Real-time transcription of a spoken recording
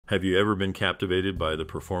Have you ever been captivated by the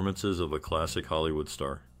performances of a classic Hollywood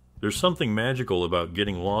star? There's something magical about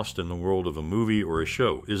getting lost in the world of a movie or a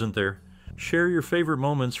show, isn't there? Share your favorite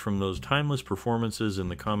moments from those timeless performances in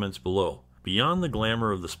the comments below. Beyond the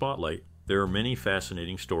glamour of the spotlight, there are many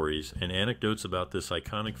fascinating stories and anecdotes about this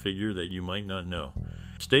iconic figure that you might not know.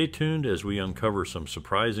 Stay tuned as we uncover some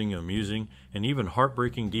surprising, amusing, and even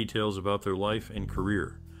heartbreaking details about their life and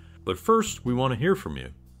career. But first, we want to hear from you.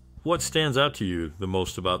 What stands out to you the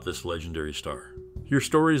most about this legendary star? Your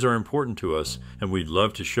stories are important to us, and we'd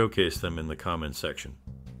love to showcase them in the comments section.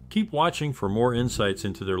 Keep watching for more insights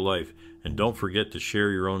into their life, and don't forget to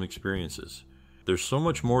share your own experiences. There's so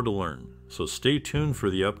much more to learn, so stay tuned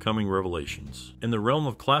for the upcoming revelations. In the realm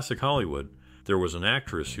of classic Hollywood, there was an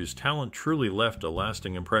actress whose talent truly left a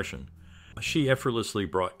lasting impression. She effortlessly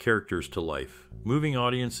brought characters to life, moving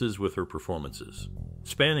audiences with her performances.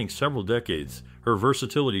 Spanning several decades, her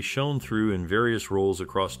versatility shone through in various roles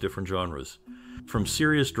across different genres. From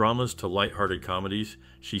serious dramas to lighthearted comedies,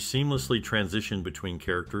 she seamlessly transitioned between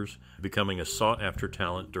characters, becoming a sought-after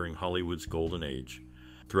talent during Hollywood's golden age.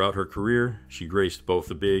 Throughout her career, she graced both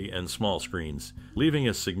the big and small screens, leaving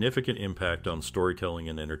a significant impact on storytelling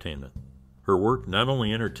and entertainment. Her work not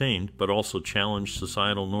only entertained, but also challenged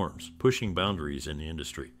societal norms, pushing boundaries in the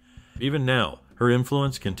industry. Even now, her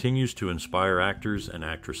influence continues to inspire actors and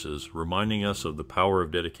actresses, reminding us of the power of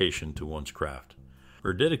dedication to one's craft.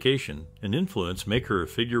 Her dedication and influence make her a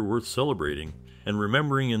figure worth celebrating and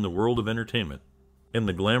remembering in the world of entertainment. In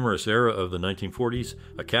the glamorous era of the 1940s,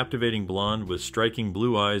 a captivating blonde with striking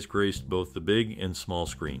blue eyes graced both the big and small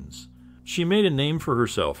screens. She made a name for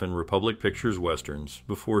herself in Republic Pictures westerns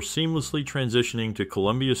before seamlessly transitioning to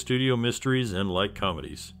Columbia Studio mysteries and light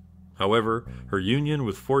comedies. However, her union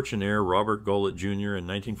with fortune heir Robert Gullet Jr. in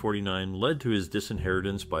 1949 led to his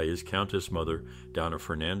disinheritance by his countess mother, Donna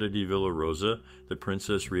Fernanda di Villarosa, the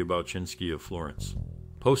Princess Riobaucinski of Florence.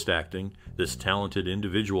 Post-acting, this talented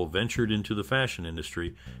individual ventured into the fashion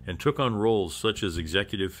industry and took on roles such as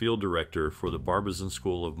executive field director for the Barbizon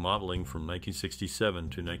School of Modeling from 1967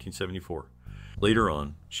 to 1974. Later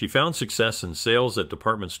on, she found success in sales at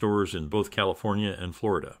department stores in both California and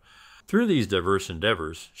Florida. Through these diverse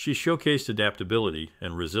endeavors, she showcased adaptability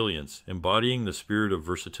and resilience, embodying the spirit of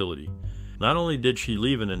versatility. Not only did she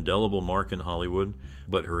leave an indelible mark in Hollywood,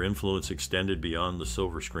 but her influence extended beyond the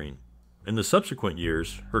silver screen. In the subsequent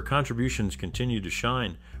years, her contributions continued to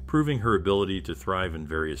shine, proving her ability to thrive in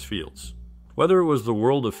various fields. Whether it was the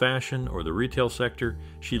world of fashion or the retail sector,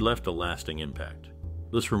 she left a lasting impact.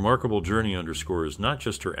 This remarkable journey underscores not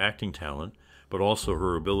just her acting talent, but also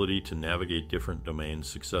her ability to navigate different domains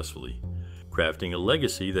successfully. Crafting a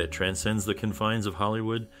legacy that transcends the confines of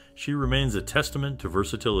Hollywood, she remains a testament to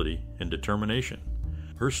versatility and determination.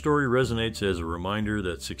 Her story resonates as a reminder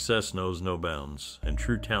that success knows no bounds, and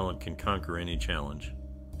true talent can conquer any challenge.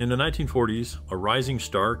 In the 1940s, a rising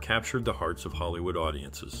star captured the hearts of Hollywood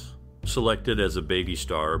audiences. Selected as a baby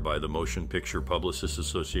star by the Motion Picture Publicists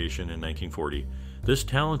Association in 1940, this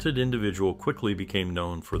talented individual quickly became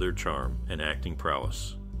known for their charm and acting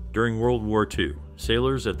prowess. During World War II,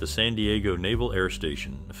 sailors at the San Diego Naval Air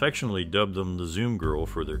Station affectionately dubbed them the Zoom Girl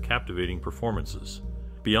for their captivating performances.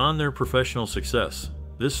 Beyond their professional success,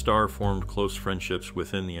 this star formed close friendships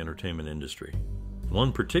within the entertainment industry.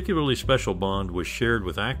 One particularly special bond was shared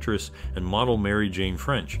with actress and model Mary Jane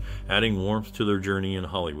French, adding warmth to their journey in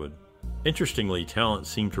Hollywood. Interestingly, talent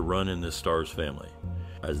seemed to run in this star's family.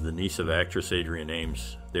 As the niece of actress Adrienne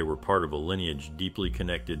Ames, they were part of a lineage deeply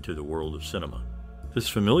connected to the world of cinema. This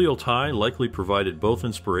familial tie likely provided both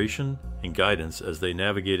inspiration and guidance as they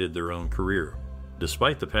navigated their own career.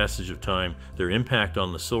 Despite the passage of time, their impact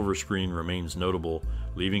on the silver screen remains notable,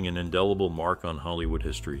 leaving an indelible mark on Hollywood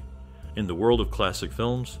history. In the world of classic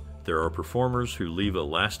films, there are performers who leave a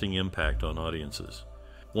lasting impact on audiences.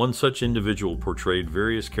 One such individual portrayed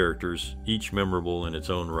various characters, each memorable in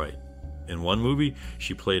its own right. In one movie,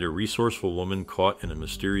 she played a resourceful woman caught in a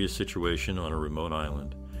mysterious situation on a remote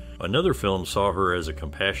island. Another film saw her as a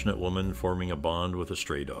compassionate woman forming a bond with a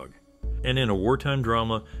stray dog. And in a wartime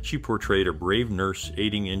drama, she portrayed a brave nurse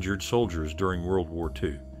aiding injured soldiers during World War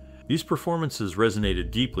II. These performances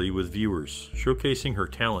resonated deeply with viewers, showcasing her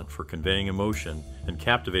talent for conveying emotion and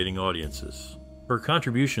captivating audiences. Her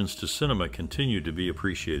contributions to cinema continue to be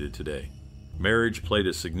appreciated today. Marriage played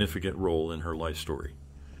a significant role in her life story.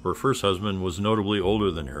 Her first husband was notably older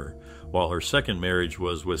than her, while her second marriage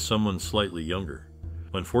was with someone slightly younger.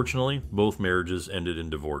 Unfortunately, both marriages ended in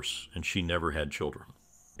divorce, and she never had children.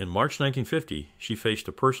 In March 1950, she faced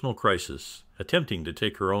a personal crisis, attempting to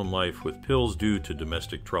take her own life with pills due to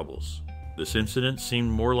domestic troubles. This incident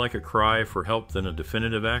seemed more like a cry for help than a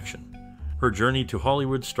definitive action. Her journey to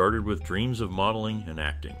Hollywood started with dreams of modeling and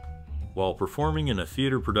acting. While performing in a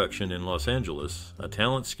theater production in Los Angeles, a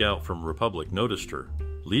talent scout from Republic noticed her,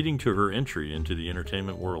 leading to her entry into the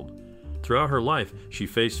entertainment world. Throughout her life, she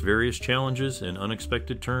faced various challenges and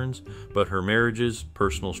unexpected turns, but her marriages,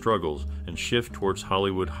 personal struggles, and shift towards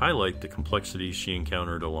Hollywood highlight the complexities she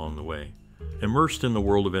encountered along the way. Immersed in the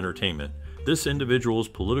world of entertainment, this individual's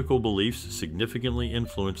political beliefs significantly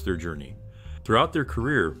influenced their journey. Throughout their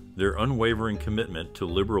career, their unwavering commitment to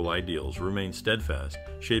liberal ideals remained steadfast,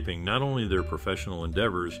 shaping not only their professional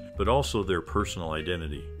endeavors, but also their personal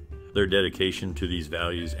identity. Their dedication to these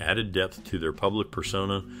values added depth to their public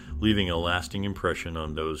persona, leaving a lasting impression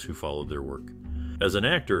on those who followed their work. As an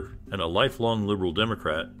actor and a lifelong liberal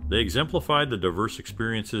Democrat, they exemplified the diverse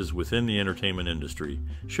experiences within the entertainment industry,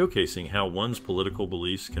 showcasing how one's political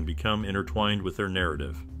beliefs can become intertwined with their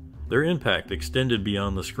narrative. Their impact extended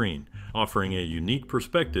beyond the screen, offering a unique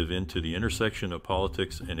perspective into the intersection of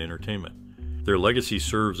politics and entertainment. Their legacy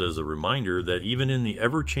serves as a reminder that even in the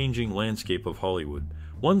ever-changing landscape of Hollywood,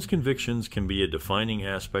 one's convictions can be a defining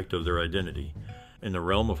aspect of their identity. In the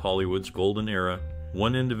realm of Hollywood's golden era,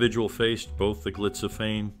 one individual faced both the glitz of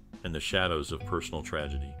fame and the shadows of personal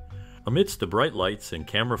tragedy. Amidst the bright lights and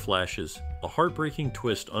camera flashes, a heartbreaking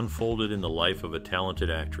twist unfolded in the life of a talented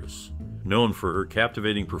actress. Known for her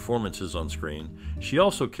captivating performances on screen, she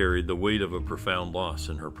also carried the weight of a profound loss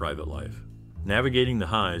in her private life. Navigating the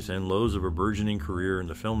highs and lows of a burgeoning career in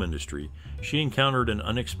the film industry, she encountered an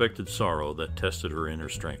unexpected sorrow that tested her inner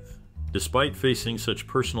strength. Despite facing such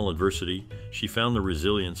personal adversity, she found the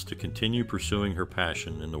resilience to continue pursuing her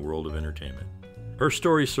passion in the world of entertainment. Her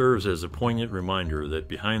story serves as a poignant reminder that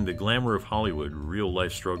behind the glamour of Hollywood,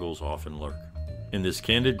 real-life struggles often lurk. In this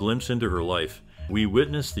candid glimpse into her life, we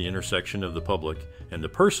witness the intersection of the public and the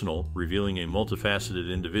personal, revealing a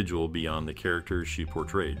multifaceted individual beyond the characters she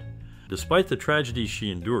portrayed. Despite the tragedy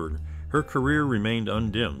she endured, her career remained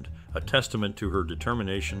undimmed, a testament to her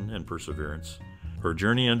determination and perseverance. Her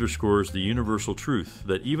journey underscores the universal truth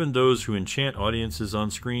that even those who enchant audiences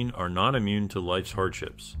on screen are not immune to life's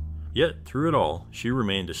hardships. Yet, through it all, she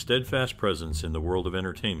remained a steadfast presence in the world of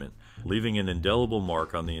entertainment, leaving an indelible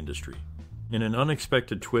mark on the industry. In an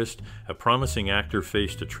unexpected twist, a promising actor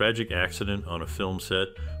faced a tragic accident on a film set,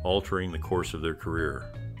 altering the course of their career.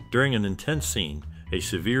 During an intense scene, a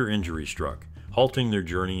severe injury struck, halting their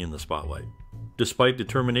journey in the spotlight. Despite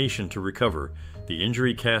determination to recover, the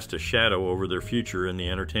injury cast a shadow over their future in the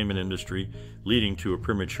entertainment industry, leading to a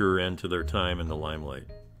premature end to their time in the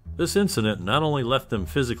limelight. This incident not only left them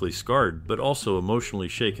physically scarred, but also emotionally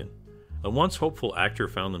shaken. A once hopeful actor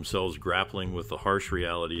found themselves grappling with the harsh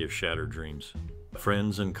reality of shattered dreams.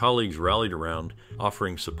 Friends and colleagues rallied around,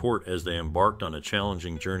 offering support as they embarked on a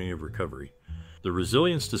challenging journey of recovery. The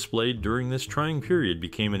resilience displayed during this trying period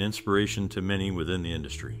became an inspiration to many within the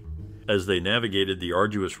industry. As they navigated the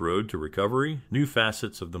arduous road to recovery, new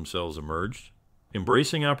facets of themselves emerged.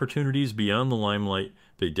 Embracing opportunities beyond the limelight,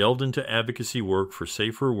 they delved into advocacy work for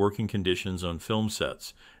safer working conditions on film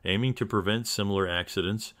sets, aiming to prevent similar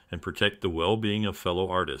accidents and protect the well-being of fellow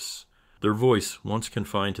artists. Their voice, once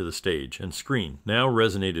confined to the stage and screen, now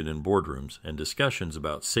resonated in boardrooms and discussions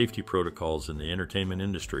about safety protocols in the entertainment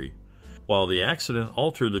industry. While the accident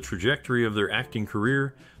altered the trajectory of their acting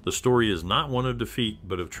career, the story is not one of defeat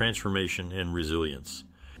but of transformation and resilience.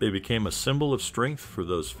 They became a symbol of strength for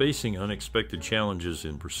those facing unexpected challenges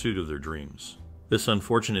in pursuit of their dreams. This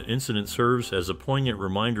unfortunate incident serves as a poignant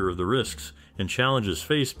reminder of the risks and challenges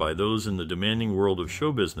faced by those in the demanding world of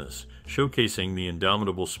show business, showcasing the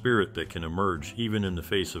indomitable spirit that can emerge even in the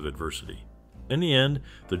face of adversity. In the end,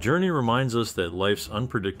 the journey reminds us that life's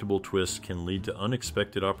unpredictable twists can lead to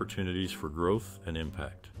unexpected opportunities for growth and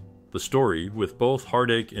impact. The story, with both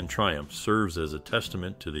heartache and triumph, serves as a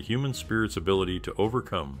testament to the human spirit's ability to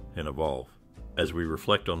overcome and evolve. As we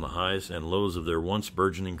reflect on the highs and lows of their once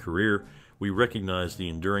burgeoning career, we recognize the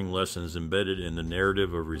enduring lessons embedded in the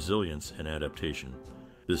narrative of resilience and adaptation.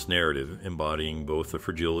 This narrative, embodying both the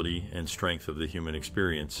fragility and strength of the human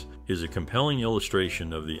experience, is a compelling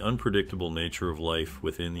illustration of the unpredictable nature of life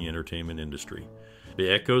within the entertainment industry. The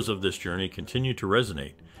echoes of this journey continue to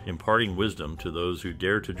resonate, imparting wisdom to those who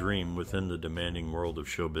dare to dream within the demanding world of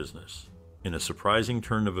show business. In a surprising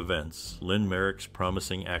turn of events, Lynn Merrick's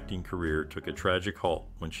promising acting career took a tragic halt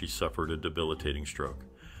when she suffered a debilitating stroke.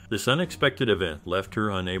 This unexpected event left her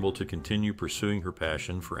unable to continue pursuing her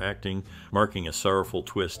passion for acting, marking a sorrowful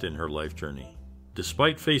twist in her life journey.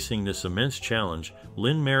 Despite facing this immense challenge,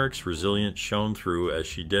 Lynn Merrick's resilience shone through as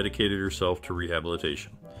she dedicated herself to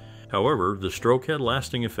rehabilitation. However, the stroke had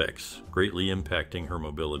lasting effects, greatly impacting her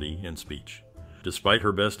mobility and speech. Despite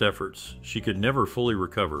her best efforts, she could never fully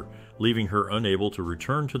recover, leaving her unable to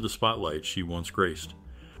return to the spotlight she once graced.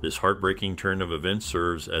 This heartbreaking turn of events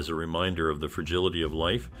serves as a reminder of the fragility of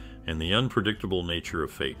life and the unpredictable nature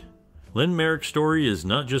of fate. Lynn Merrick's story is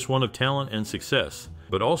not just one of talent and success,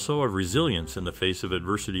 but also of resilience in the face of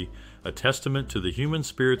adversity, a testament to the human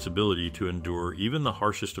spirit's ability to endure even the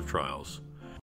harshest of trials.